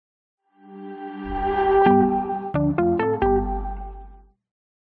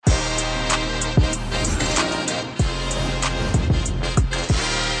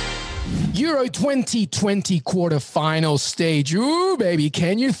Euro 2020 quarterfinal stage. Ooh, baby,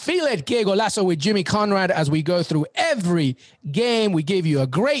 can you feel it? Que Golazo with Jimmy Conrad as we go through every game. We gave you a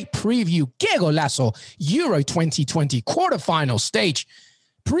great preview. Que Golazo, Euro 2020 quarterfinal stage.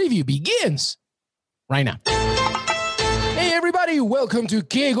 Preview begins right now. Hey, everybody, welcome to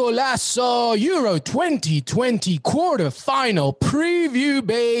Que Golazo Euro 2020 quarterfinal preview,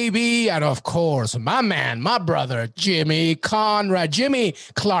 baby. And of course, my man, my brother, Jimmy Conrad, Jimmy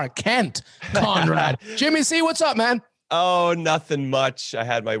Clark Kent Conrad. Jimmy C, what's up, man? Oh, nothing much. I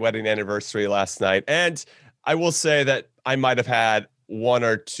had my wedding anniversary last night. And I will say that I might have had one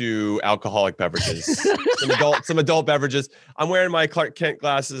or two alcoholic beverages, some adult beverages. I'm wearing my Clark Kent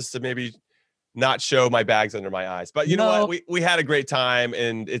glasses to maybe not show my bags under my eyes. But you know what? We had a great time,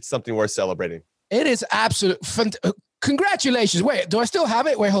 and it's something worth celebrating. It is absolute congratulations. Wait, do I still have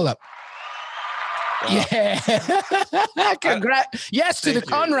it? Wait, hold up. Wow. Yeah. Congrats. Yes, to the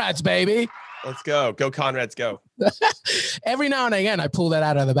Conrads, baby. Let's go. Go Conrads, go. Every now and again, I pull that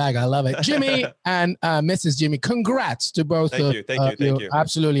out of the bag. I love it. Jimmy and Mrs. Jimmy, congrats to both of you. Thank you.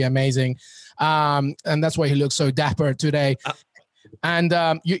 Absolutely amazing. And that's why he looks so dapper today. And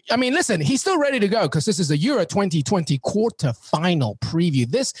listen, he's still ready to go because this is the Euro 2020 quarterfinal preview.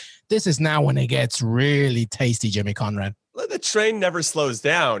 This is now when it gets really tasty, Jimmy Conrad. The train never slows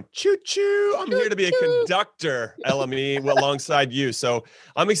down. Choo-choo. I'm here to be a conductor, LME, alongside you. So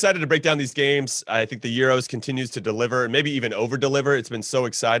I'm excited to break down these games. I think the Euros continues to deliver and maybe even over-deliver. It's been so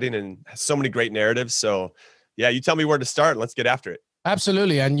exciting and so many great narratives. So, yeah, you tell me where to start. Let's get after it.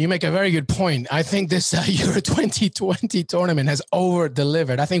 Absolutely. And you make a very good point. I think this Euro 2020 tournament has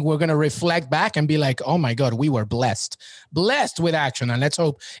over-delivered. I think we're going to reflect back and be like, oh my God, we were blessed with action. And let's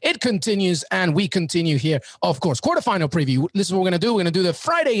hope it continues and we continue here. Of course, quarterfinal preview. This is what we're going to do. We're going to do the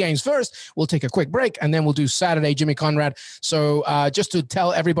Friday games first. We'll take a quick break and then we'll do Saturday, Jimmy Conrad. So just to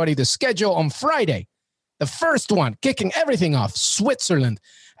tell everybody the schedule on Friday, the first one, kicking everything off, Switzerland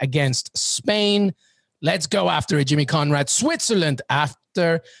against Spain. Let's go after it, Jimmy Conrad. Switzerland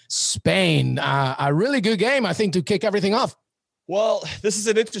after Spain. A really good game, I think, to kick everything off. Well, this is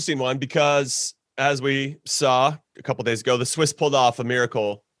an interesting one because, as we saw a couple days ago, the Swiss pulled off a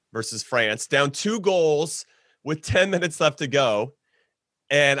miracle versus France, down 2 goals with 10 minutes left to go.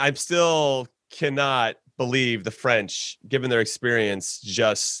 And I still cannot believe the French, given their experience,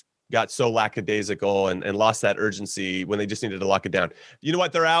 just got so lackadaisical and lost that urgency when they just needed to lock it down. You know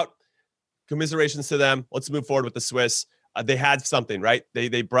what? They're out. Commiserations to them. Let's move forward with the Swiss. They had something, right?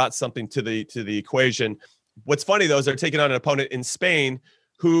 They brought something to the equation. What's funny, though, is they're taking on an opponent in Spain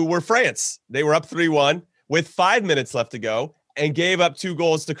who were France. They were up 3-1 with 5 minutes left to go and gave up 2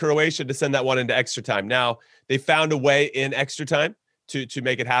 goals to Croatia to send that one into extra time. Now, they found a way in extra time to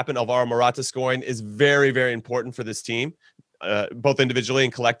make it happen. Alvaro Morata scoring is very, very important for this team, both individually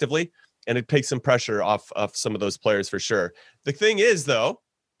and collectively, and it takes some pressure off some of those players for sure. The thing is, though,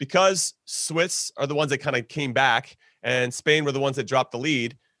 because Swiss are the ones that kind of came back and Spain were the ones that dropped the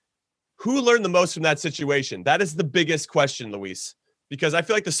lead, who learned the most from that situation? That is the biggest question, Luis, because I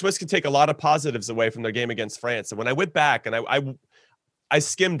feel like the Swiss can take a lot of positives away from their game against France. And when I went back and I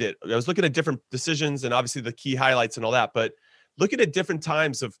skimmed it, I was looking at different decisions and obviously the key highlights and all that, but looking at different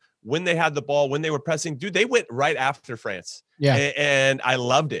times of when they had the ball, when they were pressing, dude, they went right after France. Yeah. And I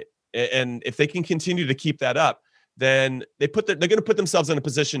loved it. And if they can continue to keep that up, then they're going to put themselves in a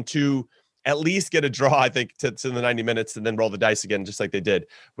position to at least get a draw, I think, to the 90 minutes and then roll the dice again, just like they did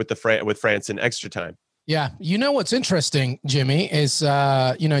with France in extra time. Yeah. You know, what's interesting, Jimmy, is,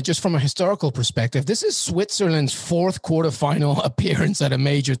 just from a historical perspective, this is Switzerland's 4th quarterfinal appearance at a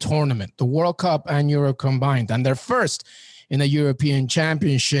major tournament, the World Cup and Euro combined, and they're first in the European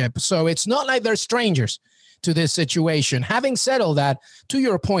Championship. So it's not like they're strangers to this situation. Having said all that, to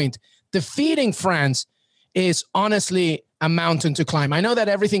your point, defeating France is honestly a mountain to climb. I know that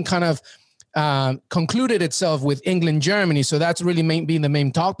everything kind of concluded itself with England, Germany. So that's really being the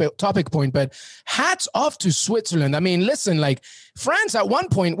main topic point, but hats off to Switzerland. I mean, listen, like France at one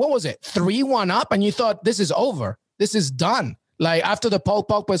point, what was it? 3-1 up. And you thought this is over. This is done. Like after the Paul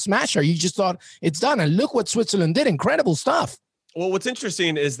Pogba smasher, you just thought it's done. And look what Switzerland did. Incredible stuff. Well, what's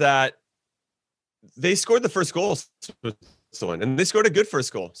interesting is that they scored the first goal. And they scored a good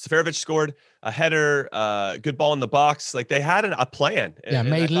first goal. Seferovic scored a header, good ball in the box. Like they had a plan. Yeah,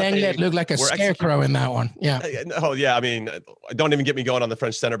 made Lenglet look like a scarecrow in that one. Yeah. Oh yeah. I mean, don't even get me going on the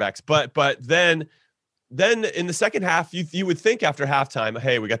French center backs. But then in the second half, you would think after halftime,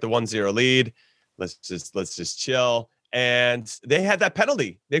 hey, we got the 1-0 lead. Let's just chill. And they had that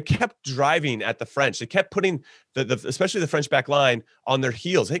penalty. They kept driving at the French. They kept putting especially the French back line on their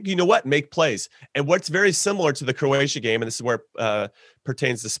heels. Hey, you know what? Make plays. And what's very similar to the Croatia game, and this is where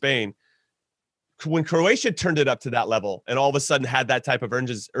pertains to Spain, when Croatia turned it up to that level and all of a sudden had that type of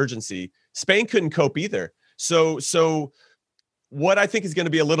urgency, Spain couldn't cope either. So what I think is going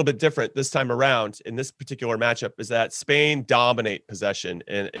to be a little bit different this time around in this particular matchup is that Spain dominate possession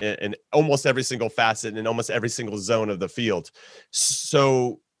in almost every single facet and in almost every single zone of the field.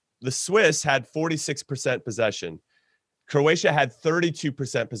 So the Swiss had 46% possession. Croatia had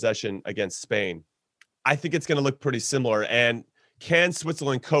 32% possession against Spain. I think it's going to look pretty similar. And can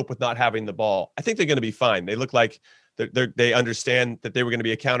Switzerland cope with not having the ball? I think they're going to be fine. They look like they understand that they were going to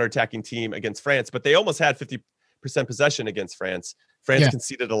be a counterattacking team against France, but they almost had 50% possession against France. France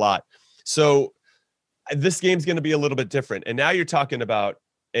conceded a lot. So this game's going to be a little bit different. And now you're talking about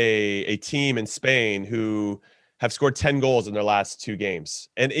a team in Spain who have scored 10 goals in their last 2 games.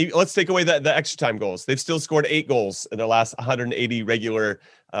 And let's take away the extra time goals. They've still scored 8 goals in their last 180 regular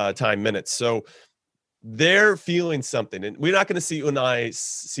time minutes. So they're feeling something. And we're not going to see Unai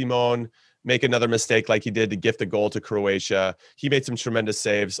Simon make another mistake like he did to gift a goal to Croatia. He made some tremendous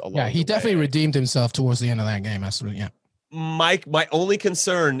saves along the way. He definitely redeemed himself towards the end of that game. Absolutely, yeah. My only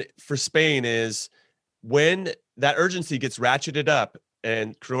concern for Spain is when that urgency gets ratcheted up,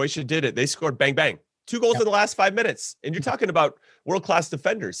 and Croatia did it, they scored bang, bang. 2 goals in the last 5 minutes. And you're talking about world-class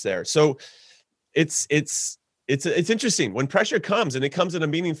defenders there. So it's interesting when pressure comes and it comes in a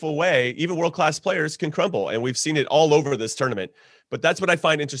meaningful way. Even world-class players can crumble, and we've seen it all over this tournament. But that's what I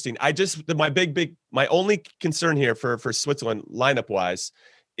find interesting. My only concern here for Switzerland lineup-wise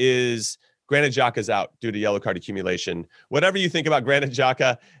is Granit Xhaka's out due to yellow card accumulation. Whatever you think about Granit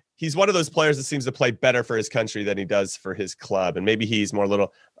Xhaka, he's one of those players that seems to play better for his country than he does for his club. And maybe he's more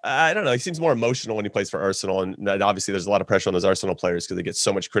I don't know. He seems more emotional when he plays for Arsenal. And obviously there's a lot of pressure on those Arsenal players because they get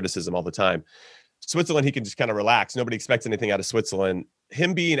so much criticism all the time. Switzerland, he can just kind of relax. Nobody expects anything out of Switzerland.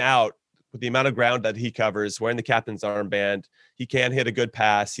 Him being out with the amount of ground that he covers, wearing the captain's armband, he can hit a good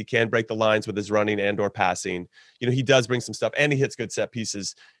pass. He can break the lines with his running and or passing. He does bring some stuff, and he hits good set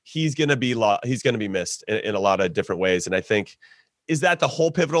pieces. He's going to be missed in a lot of different ways. And I think, is that the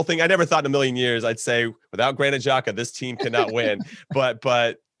whole pivotal thing? I never thought in a million years I'd say without Granit Xhaka, this team cannot win.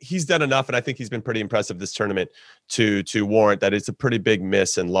 But he's done enough, and I think he's been pretty impressive this tournament to warrant that it's a pretty big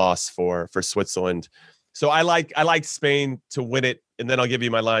miss and loss for Switzerland. So I like Spain to win it, and then I'll give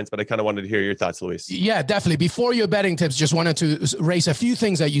you my lines, but I kind of wanted to hear your thoughts, Luis. Yeah, definitely. Before your betting tips, just wanted to raise a few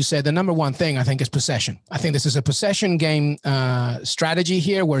things that you said. The number one thing I think is possession. I think this is a possession game strategy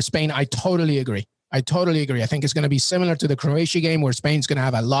here where Spain, I totally agree. I think it's going to be similar to the Croatia game where Spain's going to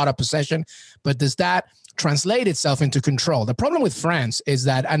have a lot of possession, but does that translate itself into control? The problem with France is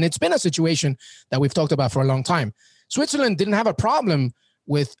that, and it's been a situation that we've talked about for a long time, Switzerland didn't have a problem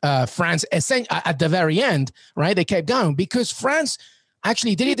with France at the very end, right? They kept going because France,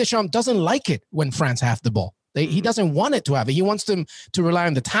 actually, Didier Deschamps doesn't like it when France have the ball. He doesn't want it to have it. He wants them to rely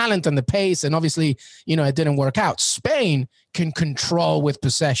on the talent and the pace, and obviously, it didn't work out. Spain can control with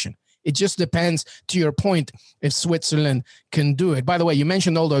possession. It just depends, to your point, if Switzerland can do it. By the way, you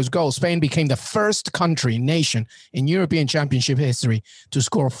mentioned all those goals. Spain became the first nation in European Championship history to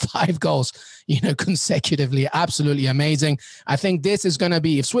score 5 goals, consecutively. Absolutely amazing. I think this is going to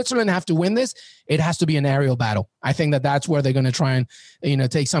be, if Switzerland have to win this, it has to be an aerial battle. I think that's where they're going to try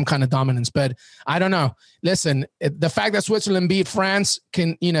and, take some kind of dominance. But I don't know. Listen, the fact that Switzerland beat France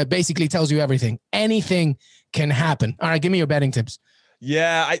can, basically tells you everything. Anything can happen. All right, give me your betting tips.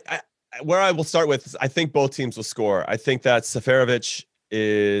 Yeah, where I will start with, I think both teams will score. I think that Seferovic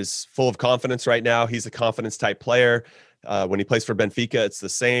is full of confidence right now. He's a confidence type player. When he plays for Benfica, it's the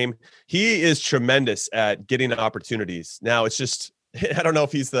same. He is tremendous at getting opportunities. Now, it's just, I don't know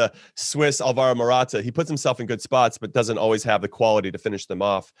if he's the Swiss Alvaro Morata. He puts himself in good spots, but doesn't always have the quality to finish them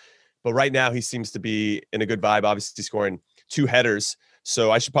off. But right now, he seems to be in a good vibe, obviously scoring 2 headers.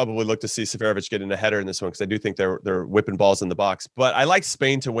 So I should probably look to see Seferovic get in a header in this one because I do think they're whipping balls in the box. But I like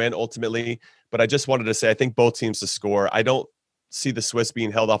Spain to win ultimately. But I just wanted to say I think both teams to score. I don't see the Swiss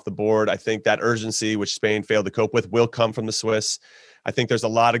being held off the board. I think that urgency, which Spain failed to cope with, will come from the Swiss. I think there's a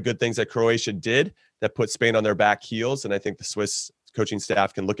lot of good things that Croatia did that put Spain on their back heels. And I think the Swiss coaching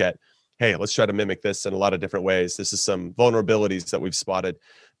staff can look at, hey, let's try to mimic this in a lot of different ways. This is some vulnerabilities that we've spotted.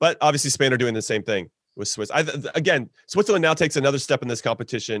 But obviously Spain are doing the same thing with Swiss. Again, Switzerland now takes another step in this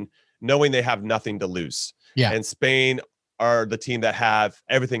competition, knowing they have nothing to lose. Yeah. And Spain are the team that have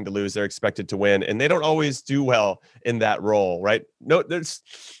everything to lose. They're expected to win, and they don't always do well in that role, right? No,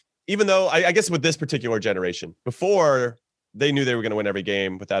 even though I guess with this particular generation, before they knew they were going to win every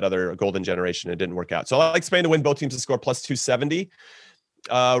game with that other golden generation, it didn't work out. So I like Spain to win, both teams to score plus 270.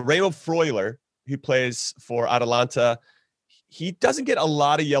 Remo Freuler, who plays for Atalanta, he doesn't get a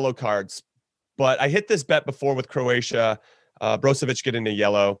lot of yellow cards. But I hit this bet before with Croatia, Brozovic getting a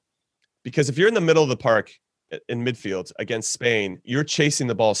yellow. because if you're in the middle of the park in midfield against Spain, you're chasing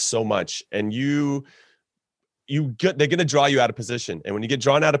the ball so much, and they're going to draw you out of position. And when you get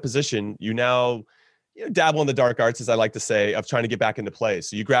drawn out of position, you now dabble in the dark arts, as I like to say, of trying to get back into play.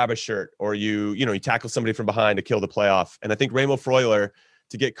 So you grab a shirt, or you tackle somebody from behind to kill the playoff. And I think Remo Freuler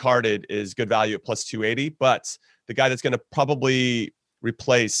to get carded is good value at plus 280. But the guy that's going to probably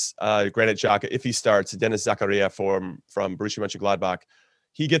replace Granit Xhaka if he starts, Dennis Zakaria from Borussia Mönchengladbach,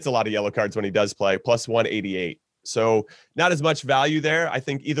 he gets a lot of yellow cards when he does play, plus 188. So not as much value there. I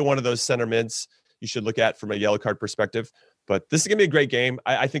think either one of those center mids you should look at from a yellow card perspective. But this is going to be a great game.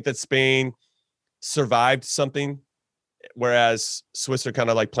 I think that Spain survived something, whereas Swiss are kind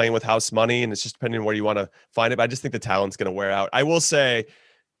of like playing with house money, and it's just depending on where you want to find it. But I just think the talent's going to wear out. I will say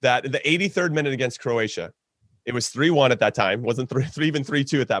that in the 83rd minute against Croatia, it was 3-1 at that time. It wasn't even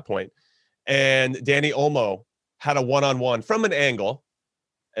 3-2 at that point. And Danny Olmo had a one-on-one from an angle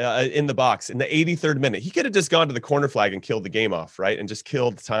in the box in the 83rd minute. He could have just gone to the corner flag and killed the game off, right? And just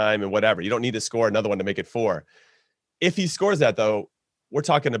killed time and whatever. You don't need to score another one to make it 4. If he scores that, though, we're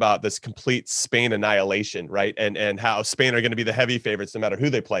talking about this complete Spain annihilation, right? And how Spain are going to be the heavy favorites no matter who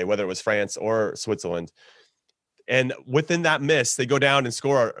they play, whether it was France or Switzerland. And within that miss, they go down and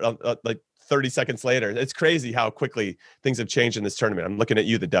score like 30 seconds later. It's crazy how quickly things have changed in this tournament. I'm looking at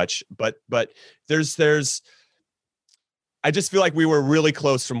you, the Dutch, but there's I just feel like we were really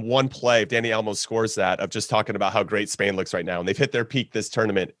close from one play. If Danny Olmo scores that, of just talking about how great Spain looks right now, and they've hit their peak this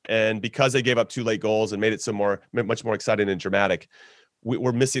tournament. And because they gave up 2 late goals and made it much more exciting and dramatic,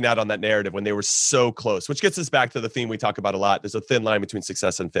 we're missing out on that narrative when they were so close, which gets us back to the theme we talk about a lot. There's a thin line between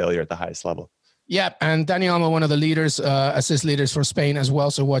success and failure at the highest level. Yeah, and Dani Olmo, one of the leaders, assist leaders for Spain as well,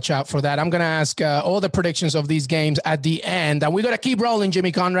 so watch out for that. I'm going to ask all the predictions of these games at the end, and we're going to keep rolling,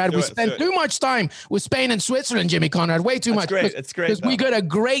 Jimmy Conrad. We spent too much time with Spain and Switzerland, Jimmy Conrad, way too much. Great. It's great. Because we got a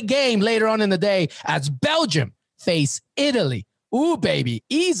great game later on in the day as Belgium face Italy. Ooh, baby,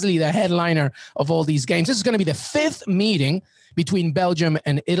 easily the headliner of all these games. This is going to be the 5th meeting between Belgium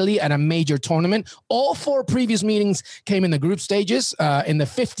and Italy at a major tournament. All 4 previous meetings came in the group stages in the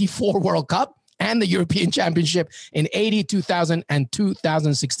 54 World Cup and the European Championship in 80, 2000, and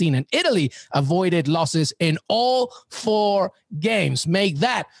 2016. And Italy avoided losses in all 4 games. Make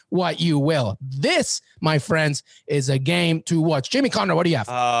that what you will. This, my friends, is a game to watch. Jimmy Conrad, what do you have?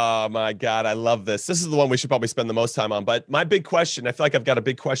 Oh, my God. I love this. This is the one we should probably spend the most time on. But my big question, I feel like I've got a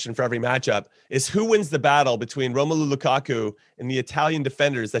big question for every matchup, is who wins the battle between Romelu Lukaku and the Italian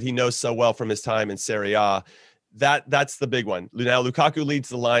defenders that he knows so well from his time in Serie A? That's the big one. Now, Lukaku leads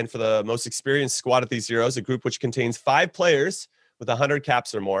the line for the most experienced squad at these Euros, a group which contains 5 players with 100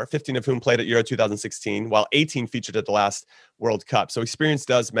 caps or more, 15 of whom played at Euro 2016, while 18 featured at the last World Cup. So experience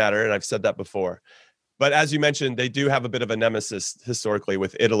does matter, and I've said that before. But as you mentioned, they do have a bit of a nemesis historically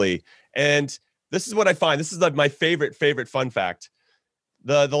with Italy. And this is what I find. This is my favorite fun fact.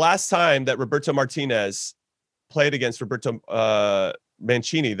 The last time that Roberto Martinez played against Roberto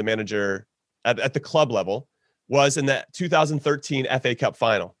Mancini, the manager at the club level, was in the 2013 FA Cup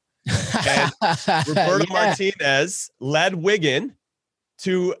final. And Roberto Martinez led Wigan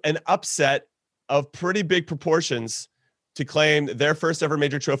to an upset of pretty big proportions to claim their first ever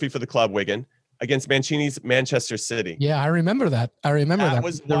major trophy for the club, Wigan, against Mancini's Manchester City. Yeah, I remember that. That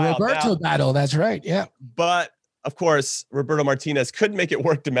was the wild. Roberto battle. That's right. Yeah. But of course, Roberto Martinez couldn't make it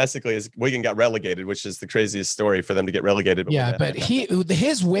work domestically as Wigan got relegated, which is the craziest story for them to get relegated. But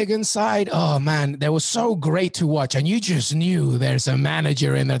his Wigan side, oh man, that was so great to watch. And you just knew there's a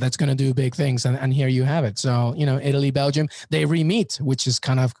manager in there that's going to do big things. And here you have it. So, Italy, Belgium, they re-meet, which is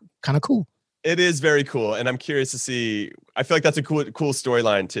kind of cool. It is very cool. And I'm curious to see, I feel like that's a cool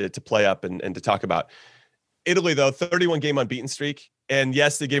storyline to play up and to talk about. Italy, though, 31 game unbeaten streak. And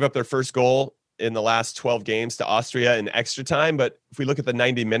yes, they gave up their first goal in the last 12 games to Austria in extra time. But if we look at the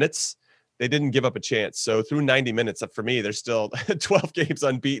 90 minutes, they didn't give up a chance. So through 90 minutes, for me, they're still 12 games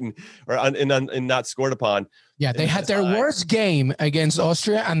unbeaten or and not scored upon. Yeah, they had their worst game against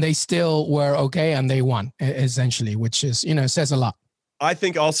Austria and they still were okay and they won essentially, which is, says a lot. I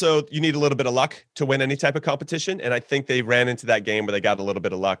think also you need a little bit of luck to win any type of competition. And I think they ran into that game where they got a little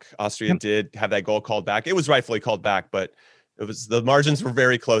bit of luck. Austria did have that goal called back. It was rightfully called back, but the margins were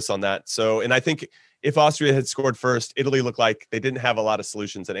very close on that. So, and I think if Austria had scored first, Italy looked like they didn't have a lot of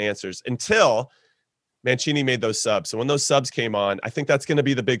solutions and answers until Mancini made those subs. So when those subs came on, I think that's going to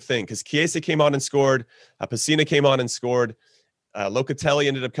be the big thing because Chiesa came on and scored. Pessina came on and scored. Locatelli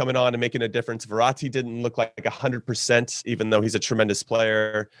ended up coming on and making a difference. Verratti didn't look like 100%, even though he's a tremendous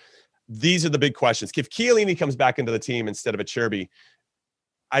player. These are the big questions. If Chiellini comes back into the team instead of Acerbi,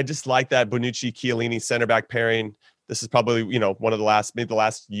 I just like that Bonucci-Chiellini center back pairing. This is probably, one of maybe the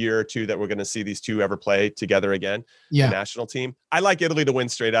last year or two that we're going to see these two ever play together again. Yeah. The national team. I like Italy to win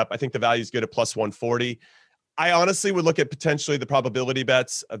straight up. I think the value is good at plus 140. I honestly would look at potentially the probability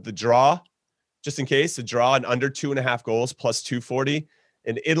bets of the draw, just in case, the draw and under 2.5 goals plus 240,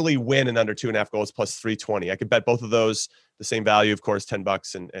 and Italy win and under 2.5 goals plus 320. I could bet both of those the same value, of course,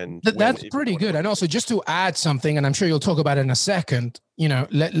 $10 and that's pretty good. And also, just to add something, and I'm sure you'll talk about it in a second,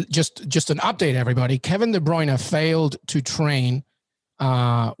 just an update, everybody. Kevin De Bruyne failed to train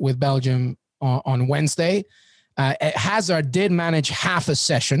with Belgium on Wednesday. Hazard did manage half a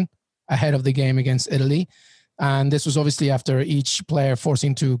session ahead of the game against Italy. And this was obviously after each player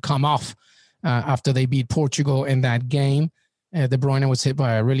forcing to come off after they beat Portugal in that game. De Bruyne was hit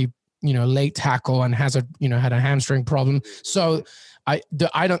by a really, late tackle, and Hazard, had a hamstring problem. So I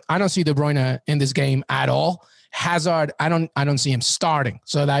don't see De Bruyne in this game at all. Hazard, I don't see him starting.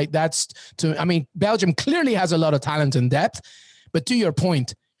 So Belgium clearly has a lot of talent and depth, but to your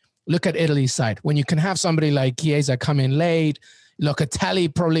point, look at Italy's side. When you can have somebody like Chiesa come in late,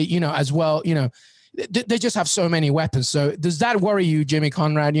 Locatelli probably, as well, they just have so many weapons. So does that worry you, Jimmy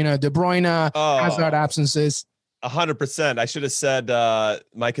Conrad? De Bruyne, Hazard absences? 100%. I should have said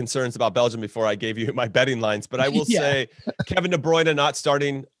my concerns about Belgium before I gave you my betting lines, but I will say Kevin De Bruyne not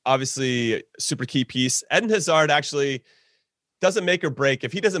starting, obviously super key piece. Eden Hazard actually doesn't make or break.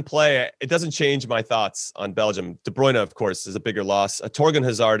 If he doesn't play, it doesn't change my thoughts on Belgium. De Bruyne, of course, is a bigger loss. Torgan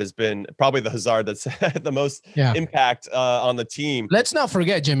Hazard has been probably the Hazard that's had the most impact on the team. Let's not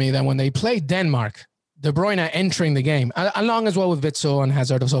forget, Jimmy, that when they played Denmark, De Bruyne entering the game, along as well with Witsel and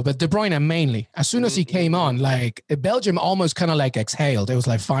Hazard also, but De Bruyne mainly. As soon as he came on, Belgium almost kind of exhaled. It was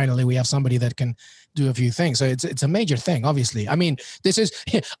like, finally, we have somebody that can do a few things. So it's a major thing, obviously. I mean, this is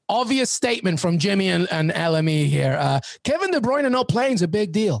obvious statement from Jimmy and LME here. Kevin De Bruyne not playing is a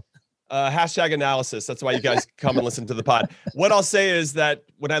big deal. Hashtag analysis. That's why you guys come and listen to the pod. What I'll say is that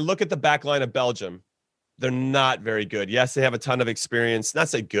when I look at the back line of Belgium, they're not very good. Yes, they have a ton of experience. Not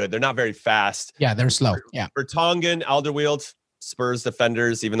say good. They're not very fast. Yeah, they're slow. Yeah. Vertonghen, Alderweireld, Spurs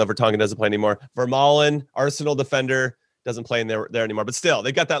defenders, even though Vertonghen doesn't play anymore. Vermaelen, Arsenal defender, doesn't play in there anymore. But still,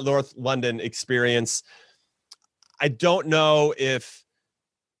 they got that North London experience. I don't know if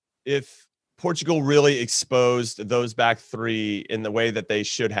Portugal really exposed those back three in the way that they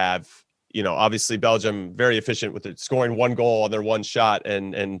should have. Obviously Belgium very efficient with it, scoring one goal on their one shot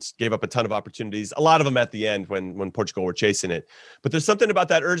and gave up a ton of opportunities. A lot of them at the end when Portugal were chasing it. But there's something about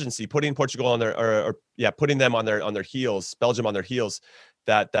that urgency, putting Portugal on putting them on their heels, Belgium on their heels,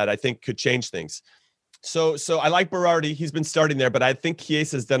 that I think could change things. So I like Berardi. He's been starting there, but I think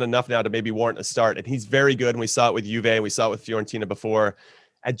Chiesa has done enough now to maybe warrant a start. And he's very good. And we saw it with Juve, and we saw it with Fiorentina before,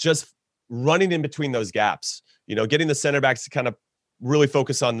 at just running in between those gaps. Getting the center backs to kind of really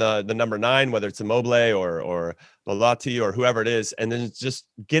focus on the number 9, whether it's Immobile or Bellotti or whoever it is, and then just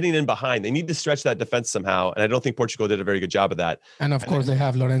getting in behind. They need to stretch that defense somehow, and I don't think Portugal did a very good job of that. And of course, they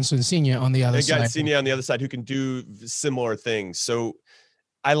have Lorenzo Insigne on the other side. They got Insigne on the other side who can do similar things. So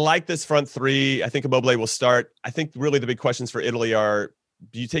I like this front three. I think Immobile will start. I think really the big questions for Italy are,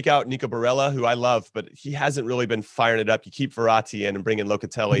 do you take out Nico Barella, who I love, but he hasn't really been firing it up. You keep Verratti in and bring in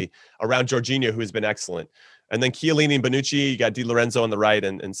Locatelli around Jorginho, who has been excellent. And then Chiellini and Bonucci, you got Di Lorenzo on the right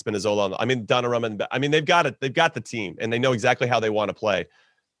and Spinazzola on Donnarumma. They've got it. They've got the team, and they know exactly how they want to play.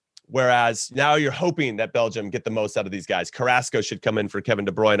 Whereas now you're hoping that Belgium get the most out of these guys. Carrasco should come in for Kevin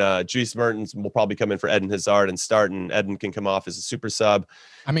De Bruyne. Dries Mertens will probably come in for Eden Hazard and start, and Eden can come off as a super sub.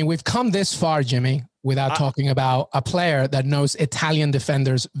 We've come this far, Jimmy, without talking about a player that knows Italian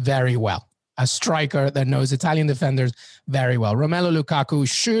defenders very well. A striker that knows Italian defenders very well. Romelu Lukaku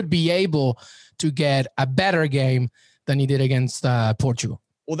should be able to get a better game than he did against Portugal.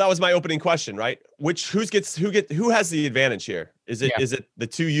 Well, that was my opening question, right? Who has the advantage here? Is it the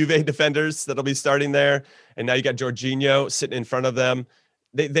two Juve defenders that'll be starting there? And now you got Jorginho sitting in front of them.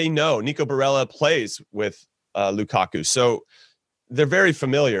 They know Nico Barella plays with Lukaku. So they're very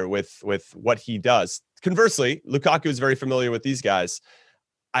familiar with what he does. Conversely, Lukaku is very familiar with these guys.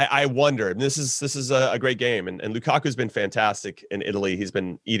 I wonder, and this is a great game, and Lukaku's been fantastic in Italy. He's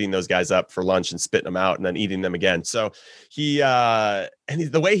been eating those guys up for lunch and spitting them out and then eating them again. So the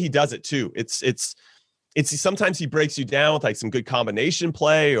way he does it too, it's sometimes he breaks you down with some good combination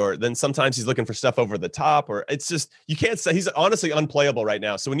play, or then sometimes he's looking for stuff over the top, or it's just, you can't say, he's honestly unplayable right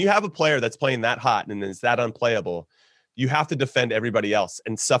now. So when you have a player that's playing that hot and is that unplayable, you have to defend everybody else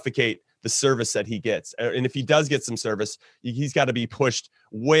and suffocate the service that he gets. And if he does get some service, he's got to be pushed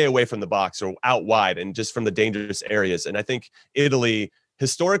way away from the box or out wide and just from the dangerous areas. And I think Italy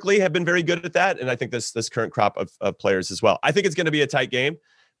historically have been very good at that. And I think this current crop of players as well. I think it's going to be a tight game,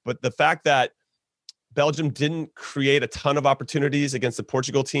 but the fact that Belgium didn't create a ton of opportunities against the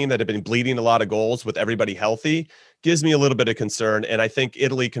Portugal team that had been bleeding a lot of goals with everybody healthy gives me a little bit of concern. And I think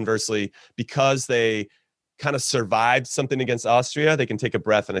Italy, conversely, because they kind of survived something against Austria, they can take a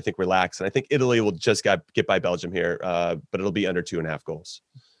breath and I think relax. And I think Italy will just get by Belgium here, but it'll be under 2.5 goals.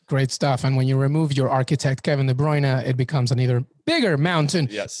 Great stuff. And when you remove your architect, Kevin De Bruyne, it becomes an even bigger mountain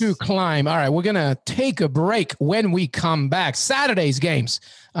to climb. All right, we're going to take a break. When we come back, Saturday's games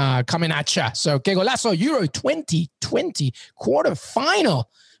coming at you. So, Que Golazo Euro 2020 quarterfinal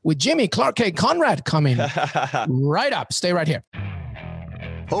with Jimmy, Clark, K. Conrad coming right up. Stay right here.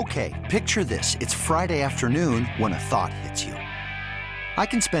 Okay, picture this. It's Friday afternoon when a thought hits you. I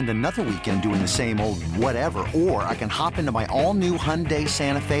can spend another weekend doing the same old whatever, or I can hop into my all-new Hyundai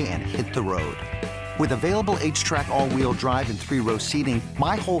Santa Fe and hit the road. With available H-Track all-wheel drive and 3-row seating,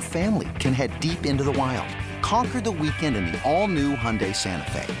 my whole family can head deep into the wild. Conquer the weekend in the all-new Hyundai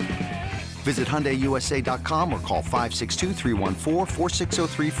Santa Fe. Visit HyundaiUSA.com or call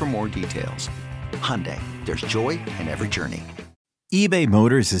 562-314-4603 for more details. Hyundai, there's joy in every journey. eBay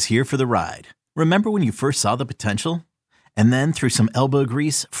Motors is here for the ride. Remember when you first saw the potential? And then through some elbow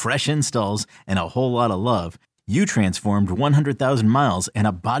grease, fresh installs, and a whole lot of love, you transformed 100,000 miles and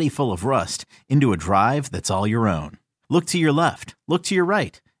a body full of rust into a drive that's all your own. Look to your left. Look to your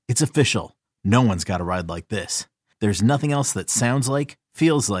right. It's official. No one's got a ride like this. There's nothing else that sounds like,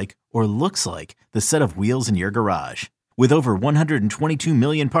 feels like, or looks like the set of wheels in your garage. With over 122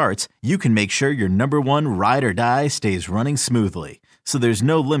 million parts, you can make sure your number one ride or die stays running smoothly. So there's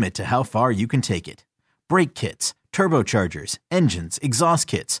no limit to how far you can take it. Brake kits, turbochargers, engines, exhaust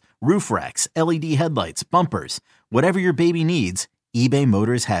kits, roof racks, LED headlights, bumpers, whatever your baby needs, eBay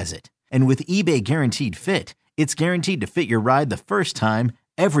Motors has it. And with eBay Guaranteed Fit, it's guaranteed to fit your ride the first time,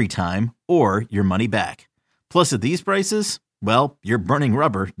 every time, or your money back. Plus at these prices, well, you're burning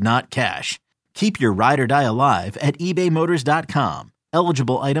rubber, not cash. Keep your ride or die alive at ebaymotors.com.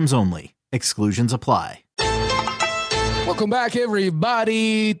 Eligible items only. Exclusions apply. Welcome back,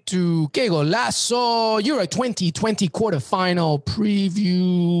 everybody, to Que Golazo Euro 2020 quarterfinal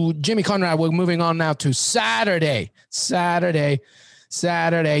preview. Jimmy Conrad, we're moving on now to Saturday. Czech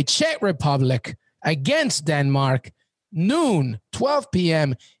Republic against Denmark, noon, 12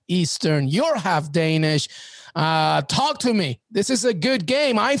 p.m. Eastern. You're half Danish. Talk to me. This is a good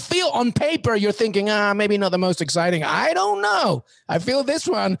game. I feel on paper you're thinking, maybe not the most exciting. I don't know. I feel this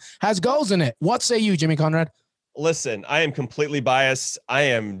one has goals in it. What say you, Jimmy Conrad? Listen, I am completely biased. I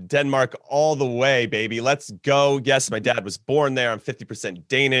am Denmark all the way, baby. Let's go. Yes, my dad was born there. I'm 50%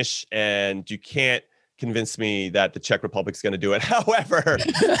 Danish, and you can't convince me that the Czech Republic is going to do it. However,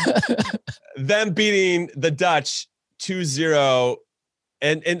 them beating the Dutch 2-0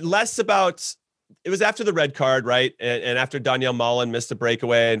 and less about, it was after the red card, right? And after Daniel Mullen missed a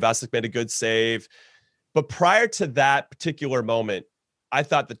breakaway and Vasek made a good save. But prior to that particular moment, I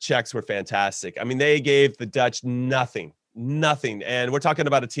thought the Czechs were fantastic. I mean, they gave the Dutch nothing. And we're talking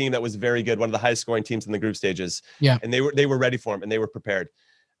about a team that was very good, one of the highest scoring teams in the group stages. Yeah. And they were ready for them and they were prepared.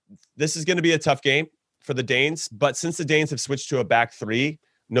 This is going to be a tough game for the Danes, but since the Danes have switched to a back three,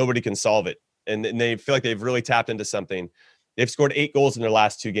 nobody can solve it. And they feel like they've really tapped into something. They've scored 8 goals in their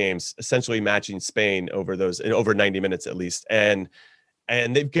last 2 games, essentially matching Spain over 90 minutes at least. And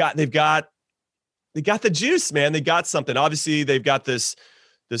they've got the juice, man. They got something. Obviously, they've got this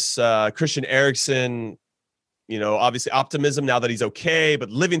Christian Eriksen, obviously optimism now that he's okay, but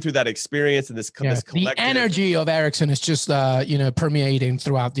living through that experience and this collective. The energy of Eriksen is just permeating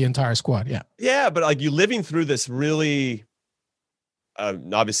throughout the entire squad. Yeah. Yeah, but like you living through this really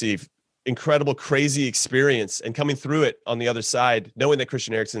obviously incredible, crazy experience and coming through it on the other side, knowing that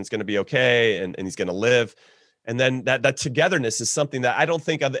Christian Eriksen is going to be okay and he's going to live. And then that togetherness is something that I don't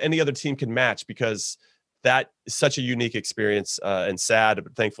think any other team can match because that is such a unique experience and sad,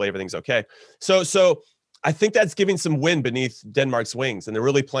 but thankfully everything's okay. So I think that's giving some wind beneath Denmark's wings. And they're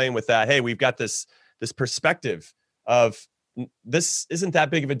really playing with that. Hey, we've got this perspective of this isn't that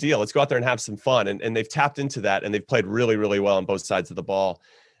big of a deal. Let's go out there and have some fun. And they've tapped into that and they've played really, really well on both sides of the ball.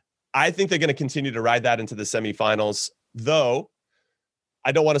 I think they're going to continue to ride that into the semifinals, though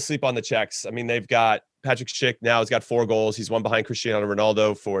I don't want to sleep on the Czechs. I mean, they've got Patrick Schick now has got 4 goals. He's one behind Cristiano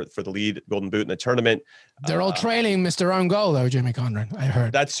Ronaldo for the lead Golden Boot in the tournament. They're all trailing Mr. Own Goal, though, Jimmy Conrad, I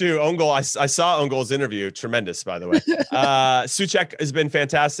heard. That's true. Own Goal. I saw Own Goal's interview. Tremendous, by the way. Souček has been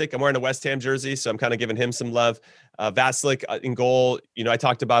fantastic. I'm wearing a West Ham jersey, so I'm kind of giving him some love. Vasek in goal. I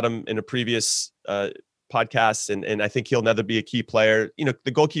talked about him in a previous podcast, and I think he'll never be a key player.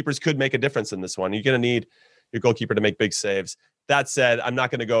 The goalkeepers could make a difference in this one. You're going to need your goalkeeper to make big saves. That said, I'm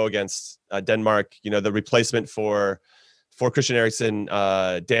not going to go against Denmark. The replacement for for Christian Eriksen,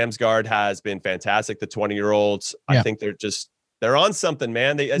 Damsgaard has been fantastic. The 20-year-olds, Yeah. I think they're on something,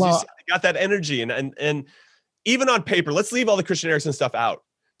 man. They got that energy and even on paper, let's leave all the Christian Eriksen stuff out.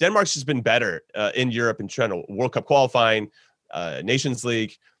 Denmark's just been better in Europe and trying to World Cup qualifying, Nations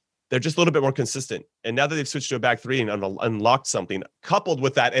League. They're just a little bit more consistent. And now that they've switched to a back three and unlocked something, coupled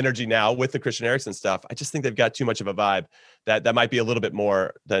with that energy now with the Christian Eriksen stuff, I just think they've got too much of a vibe that might be a little bit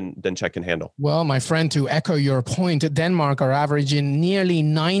more than Czech can handle. Well, my friend, to echo your point, Denmark are averaging nearly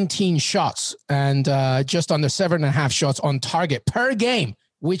 19 shots and just under 7.5 shots on target per game,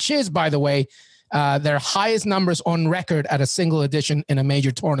 which is, by the way, their highest numbers on record at a single edition in a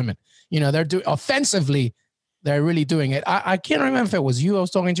major tournament. They're doing offensively. They're really doing it. I can't remember if it was you I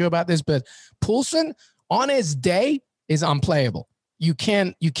was talking to you about this, but Poulsen on his day is unplayable. You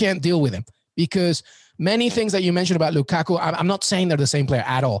can't deal with him because many things that you mentioned about Lukaku, I'm not saying they're the same player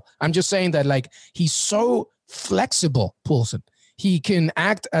at all. I'm just saying that like he's so flexible, Poulsen. He can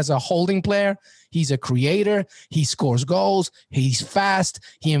act as a holding player. He's a creator. He scores goals. He's fast.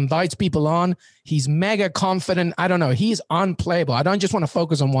 He invites people on. He's mega confident. I don't know. He's unplayable. I don't just want to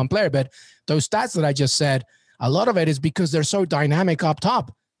focus on one player, but those stats that I just said, a lot of it is because they're so dynamic up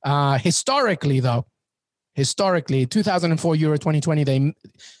top. Historically, 2004 Euro 2020,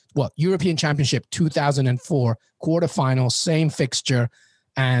 European Championship 2004 quarterfinal, same fixture,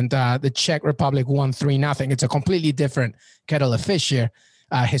 and the Czech Republic won 3-0. It's a completely different kettle of fish here.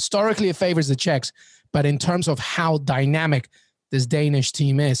 Historically, it favors the Czechs, but in terms of how dynamic this Danish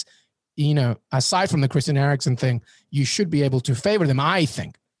team is, aside from the Christian Eriksen thing, you should be able to favor them, I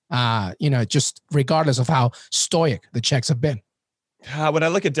think. Just regardless of how stoic the Czechs have been. When I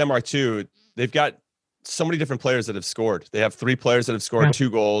look at Denmark too, they've got so many different players that have scored. They have 3 players that have scored 2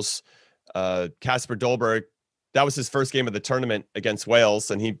 goals. Kasper Dolberg, that was his first game of the tournament against Wales,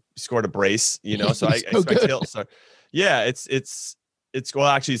 and he scored a brace. So I expect he'll start. Yeah, it's well,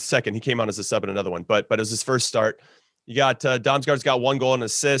 actually second. He came on as a sub in another one, but it was his first start. You got Damsgaard's got 1 goal and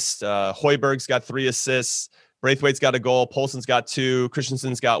assist. Højbjerg's got 3 assists. Braithwaite's got a goal. Poulsen's got 2.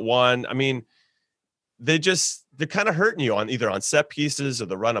 Christensen's got 1. I mean, they're kind of hurting you on either on set pieces or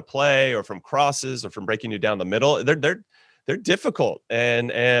the run of play or from crosses or from breaking you down the middle. They're difficult.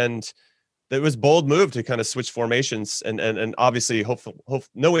 And it was bold move to kind of switch formations and obviously hope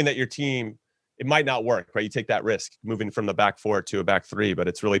knowing that your team, it might not work, right? You take that risk moving from the back 4 to a back 3, but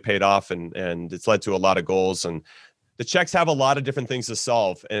it's really paid off and it's led to a lot of goals. And the Czechs have a lot of different things to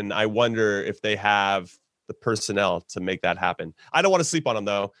solve. And I wonder if they have the personnel to make that happen. I don't want to sleep on them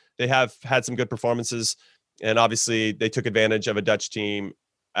though. They have had some good performances and obviously they took advantage of a Dutch team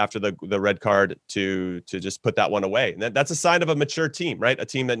after the red card to just put that one away. And that's a sign of a mature team, right? A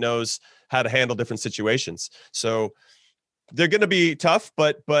team that knows how to handle different situations. So they're going to be tough,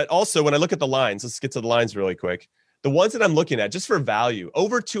 but also when I look at the lines, let's get to the lines really quick. The ones that I'm looking at just for value,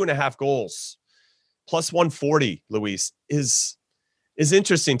 over 2.5 goals, plus 140, Luis, is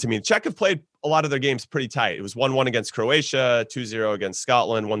interesting to me. The Czech have played a lot of their games pretty tight. It was 1-1 against Croatia, 2-0 against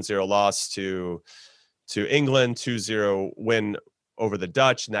Scotland, 1-0 loss to England, 2-0 win over the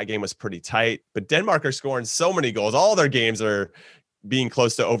Dutch, and that game was pretty tight. But Denmark are scoring so many goals. All their games are being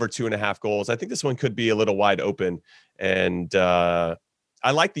close to over 2.5 goals. I think this one could be a little wide open, and I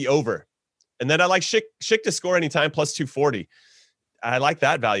like the over. And then I like Schick to score anytime, plus 240. I like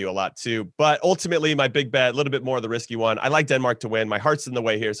that value a lot too. But ultimately, my big bet, a little bit more of the risky one. I like Denmark to win. My heart's in the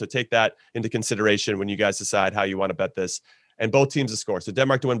way here, so take that into consideration when you guys decide how you want to bet this. And both teams to score. So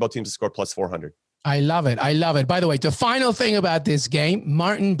Denmark to win, both teams to score plus 400. I love it. By the way, the final thing about this game,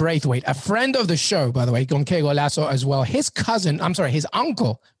 Martin Braithwaite, a friend of the show, by the way, Gonke Golasso as well. His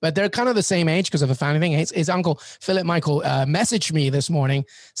uncle, but they're kind of the same age because of a family thing. His uncle, Philip Michael, messaged me this morning,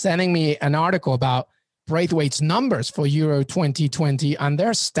 sending me an article about Braithwaite's numbers for Euro 2020, and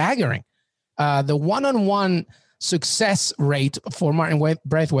they're staggering. The one-on-one success rate for Martin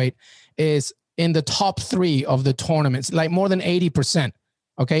Braithwaite is in the top 3 of the tournaments, like more than 80%.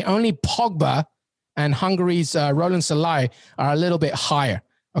 Okay, only Pogba and Hungary's Roland Salai are a little bit higher.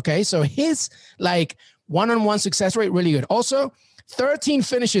 Okay, so his like one-on-one success rate really good. Also, 13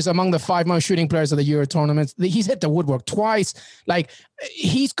 finishes among the 5 most shooting players of the Euro tournaments. He's hit the woodwork twice. Like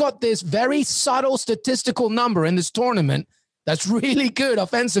he's got this very subtle statistical number in this tournament that's really good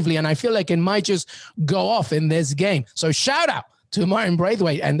offensively, and I feel like it might just go off in this game. So shout out to Martin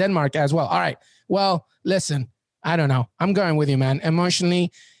Braithwaite and Denmark as well. All right, well, listen, I don't know. I'm going with you, man.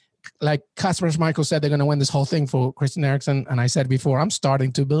 Emotionally, like Kasper Schmeichel said, they're going to win this whole thing for Christian Eriksen. And I said before, I'm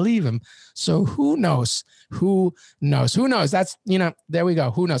starting to believe him. So who knows? Who knows? That's, there we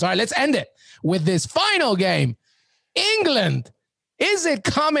go. Who knows? All right, let's end it with this final game. England Is it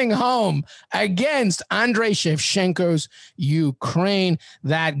coming home against Andrei Shevchenko's Ukraine?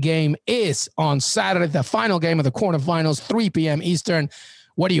 That game is on Saturday, the final game of the quarterfinals, 3 p.m. Eastern.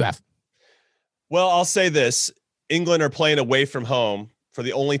 What do you have? Well, I'll say this. England are playing away from home for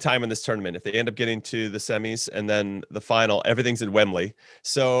the only time in this tournament. If they end up getting to the semis and then the final, everything's in Wembley.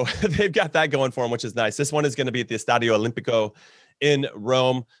 So they've got that going for them, which is nice. This one is going to be at the Stadio Olimpico in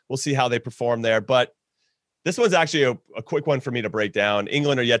Rome. We'll see how they perform there. But this one's actually a quick one for me to break down.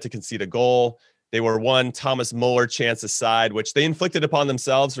 England are yet to concede a goal. They were one Thomas Muller chance aside, which they inflicted upon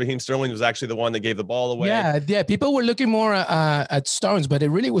themselves. Raheem Sterling was actually the one that gave the ball away. Yeah. People were looking more at Stones, but it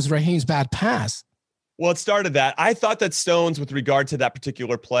really was Raheem's bad pass. Well, it started that. I thought that Stones, with regard to that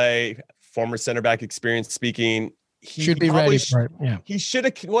particular play, former center back experience speaking, he should be ready for it. Yeah. He should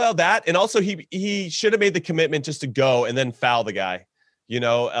have, that. And also he should have made the commitment just to go and then foul the guy.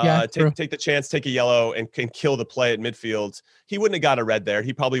 Take the chance, take a yellow, and can kill the play at midfield. He wouldn't have got a red there.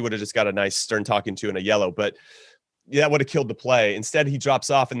 He probably would have just got a nice stern talking to and a yellow, but that would have killed the play. Instead, he drops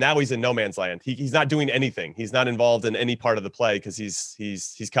off, and now he's in no man's land. He's not doing anything. He's not involved in any part of the play because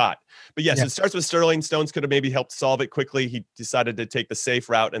he's caught. But yes, It starts with Sterling. Stones could have maybe helped solve it quickly. He decided to take the safe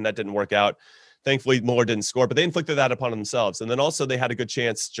route, and that didn't work out. Thankfully, Muller didn't score, but they inflicted that upon themselves. And then also they had a good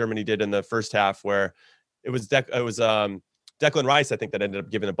chance, Germany did, in the first half, where it was Declan Rice, I think, that ended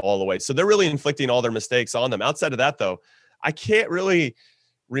up giving the ball away. So they're really inflicting all their mistakes on them. Outside of that, though, I can't really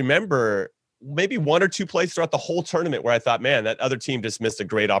remember maybe one or two plays throughout the whole tournament where I thought, man, that other team just missed a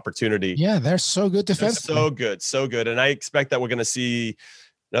great opportunity. Yeah, they're so good defensively. So good. And I expect that we're going to see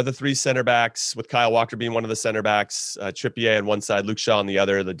another three center backs, with Kyle Walker being one of the center backs, Trippier on one side, Luke Shaw on the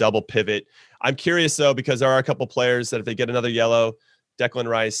other, the double pivot. I'm curious, though, because there are a couple players that if they get another yellow, Declan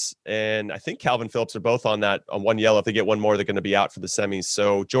Rice and I think Calvin Phillips are both on one yellow. If they get one more, they're going to be out for the semis.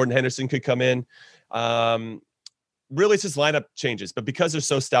 So Jordan Henderson could come in. Really, it's just lineup changes. But because they're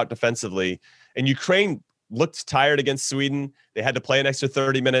so stout defensively, and Ukraine looked tired against Sweden, they had to play an extra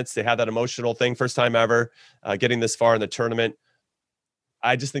 30 minutes. They had that emotional thing, first time ever, getting this far in the tournament.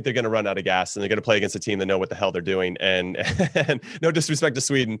 I just think they're going to run out of gas, and they're going to play against a team that know what the hell they're doing. And no disrespect to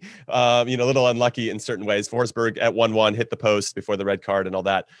Sweden, a little unlucky in certain ways. Forsberg at 1-1 hit the post before the red card and all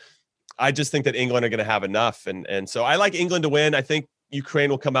that. I just think that England are going to have enough. And so I like England to win. I think Ukraine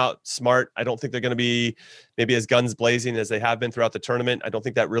will come out smart. I don't think they're going to be maybe as guns blazing as they have been throughout the tournament. I don't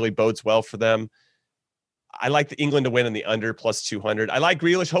think that really bodes well for them. I like the England to win in the under plus 200. I like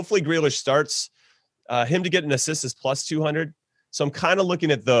Grealish. Hopefully Grealish starts. Him to get an assist is plus 200. So I'm kind of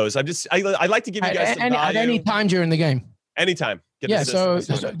looking at those. I like to give you guys some value. At any time during the game. Anytime. So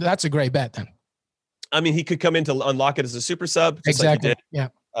that's a great bet then. I mean, he could come in to unlock it as a super sub, just exactly. like he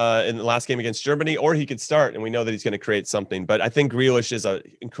did in the last game against Germany, or he could start, and we know that he's going to create something. But I think Grealish is an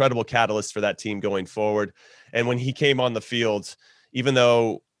incredible catalyst for that team going forward. And when he came on the field, even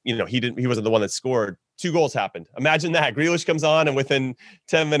though he wasn't the one that scored, 2 goals happened. Imagine that. Grealish comes on, and within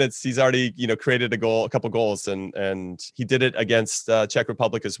 10 minutes, he's already, created a couple goals, and he did it against Czech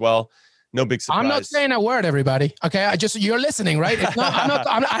Republic as well. No big surprise. I'm not saying a word, everybody. Okay, you're listening, right?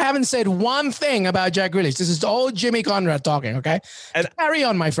 I haven't said one thing about Jack Grealish. This is all Jimmy Conrad talking. Okay, and carry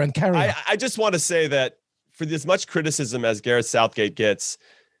on, my friend. Carry on. I just want to say that for as much criticism as Gareth Southgate gets,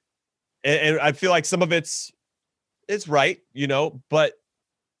 and I feel like some of it's right, but.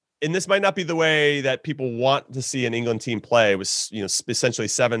 And this might not be the way that people want to see an England team play. It was, essentially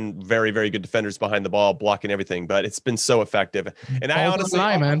 7 very, very good defenders behind the ball, blocking everything. But it's been so effective. And I honestly,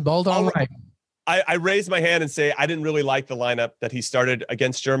 bold on line. I raised my hand and say I didn't really like the lineup that he started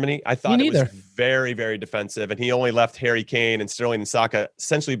against Germany. I thought it was very, very defensive, and he only left Harry Kane and Sterling and Saka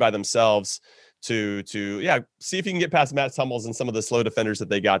essentially by themselves to see if he can get past Matt Hummels and some of the slow defenders that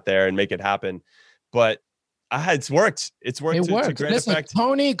they got there and make it happen. But it's worked. It's worked to great effect.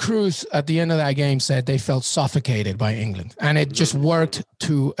 Tony Cruz at the end of that game said they felt suffocated by England, and it just worked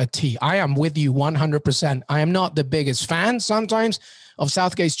to a T. I am with you 100%. I am not the biggest fan sometimes of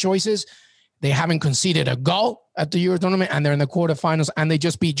Southgate's choices. They haven't conceded a goal at the Euro tournament, and they're in the quarterfinals, and they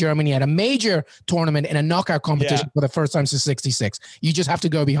just beat Germany at a major tournament in a knockout competition for the first time since '66. You just have to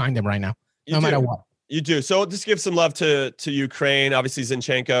go behind them right now, no matter what. You do. So just give some love to Ukraine. Obviously,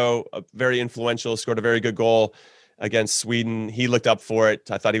 Zinchenko, very influential, scored a very good goal against Sweden. He looked up for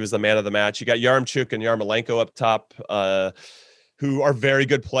it. I thought he was the man of the match. You got Yaremchuk and Yarmolenko up top, who are very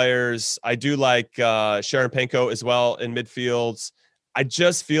good players. I do like Sharanpenko as well in midfields. I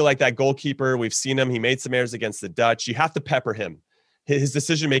just feel like that goalkeeper, we've seen him. He made some errors against the Dutch. You have to pepper him. His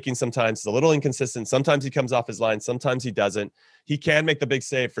decision-making sometimes is a little inconsistent. Sometimes he comes off his line. Sometimes he doesn't. He can make the big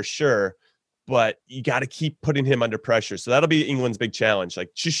save for sure. but you got to keep putting him under pressure. So that'll be England's big challenge.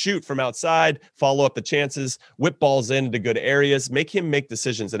 Like, just shoot from outside, follow up the chances, whip balls into good areas, make him make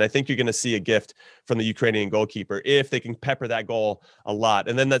decisions. And I think you're going to see a gift from the Ukrainian goalkeeper if they can pepper that goal a lot.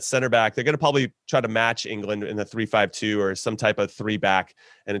 And then that center back, they're going to probably try to match England in the 3-5-2 or some type of 3-back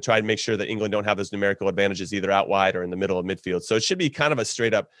and try to make sure that England don't have those numerical advantages either out wide or in the middle of midfield. So it should be kind of a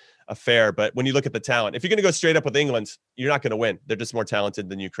straight up affair. But when you look at the talent, if you're going to go straight up with England, you're not going to win. They're just more talented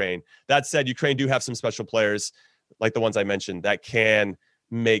than Ukraine. That said, Ukraine do have some special players like the ones I mentioned that can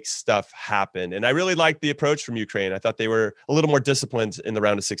make stuff happen. And I really liked the approach from Ukraine. I thought they were a little more disciplined in the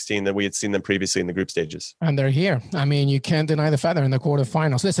round of 16 than we had seen them previously in the group stages. And they're here. I mean, you can't deny the fact they're in the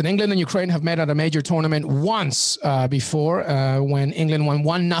quarterfinals. Listen, England and Ukraine have met at a major tournament once before when England won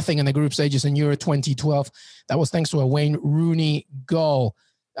 1-0 in the group stages in Euro 2012. That was thanks to a Wayne Rooney goal.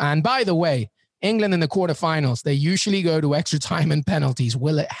 And by the way, England in the quarterfinals, they usually go to extra time and penalties.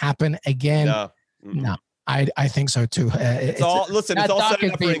 Will it happen again? No. No. I think so too. It's all set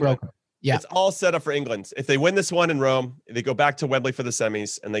up for England. Yeah. It's all set up for England. If they win this one in Rome, they go back to Wembley for the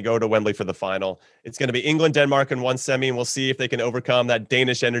semis and they go to Wembley for the final. It's going to be England, Denmark in one semi, and we'll see if they can overcome that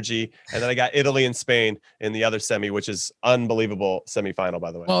Danish energy. And then I got Italy and Spain in the other semi, which is unbelievable semifinal,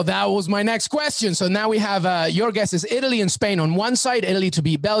 by the way. Well, that was my next question. So now we have your guess is Italy and Spain on one side, Italy to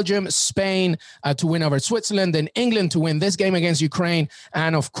beat Belgium, Spain to win over Switzerland, then England to win this game against Ukraine.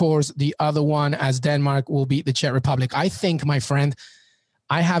 And of course, the other one as Denmark will beat the Czech Republic. I think, my friend,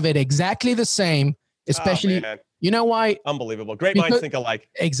 I have it exactly the same, especially, you know why? Unbelievable. Great minds think alike.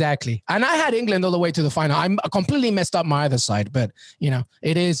 Exactly. And I had England all the way to the final. I'm completely messed up my other side, but,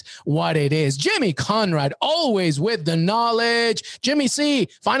 it is what it is. Jimmy Conrad, always with the knowledge. Jimmy C.,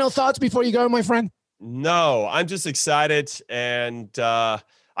 final thoughts before you go, my friend? No, I'm just excited, and I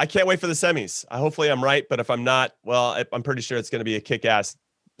can't wait for the semis. Hopefully I'm right, but if I'm not, well, I'm pretty sure it's going to be a kick-ass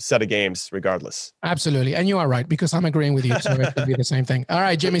set of games regardless. Absolutely. And you are right, because I'm agreeing with you. So it could be the same thing. All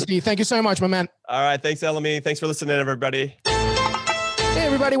right, Jimmy C., thank you so much, my man. All right. Thanks, LME. Thanks for listening, everybody. Hey,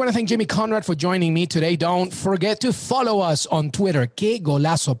 everybody. I want to thank Jimmy Conrad for joining me today. Don't forget to follow us on Twitter, Que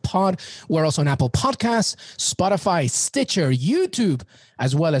Golazo Pod. We're also on Apple Podcasts, Spotify, Stitcher, YouTube,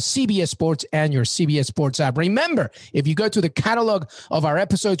 as well as CBS Sports and your CBS Sports app. Remember, if you go to the catalog of our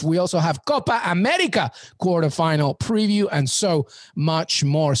episodes, we also have Copa America quarterfinal preview and so much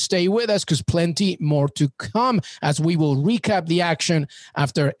more. Stay with us because plenty more to come as we will recap the action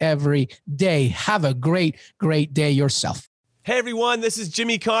after every day. Have a great, great day yourself. Hey everyone, this is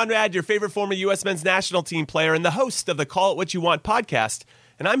Jimmy Conrad, your favorite former U.S. men's national team player and the host of the Call It What You Want podcast.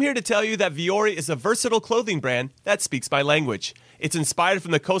 And I'm here to tell you that Vuori is a versatile clothing brand that speaks my language. It's inspired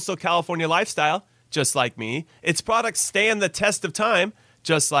from the coastal California lifestyle, just like me. Its products stand the test of time,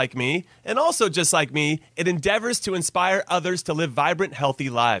 just like me. And also just like me, it endeavors to inspire others to live vibrant,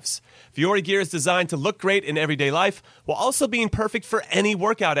 healthy lives. Vuori gear is designed to look great in everyday life while also being perfect for any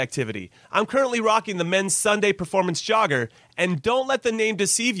workout activity. I'm currently rocking the men's Sunday Performance Jogger, and don't let the name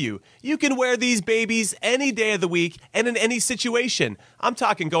deceive you. You can wear these babies any day of the week and in any situation. I'm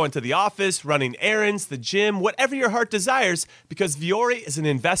talking going to the office, running errands, the gym, whatever your heart desires, because Vuori is an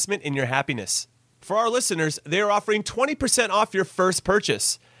investment in your happiness. For our listeners, they are offering 20% off your first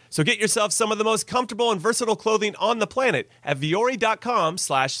purchase. So get yourself some of the most comfortable and versatile clothing on the planet at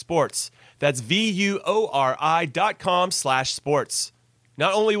vuori.com/sports. That's VUORI.com/sports.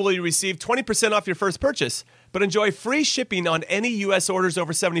 Not only will you receive 20% off your first purchase, but enjoy free shipping on any U.S. orders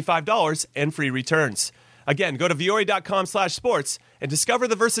over $75 and free returns. Again, go to vuori.com/sports and discover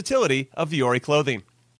the versatility of Vuori clothing.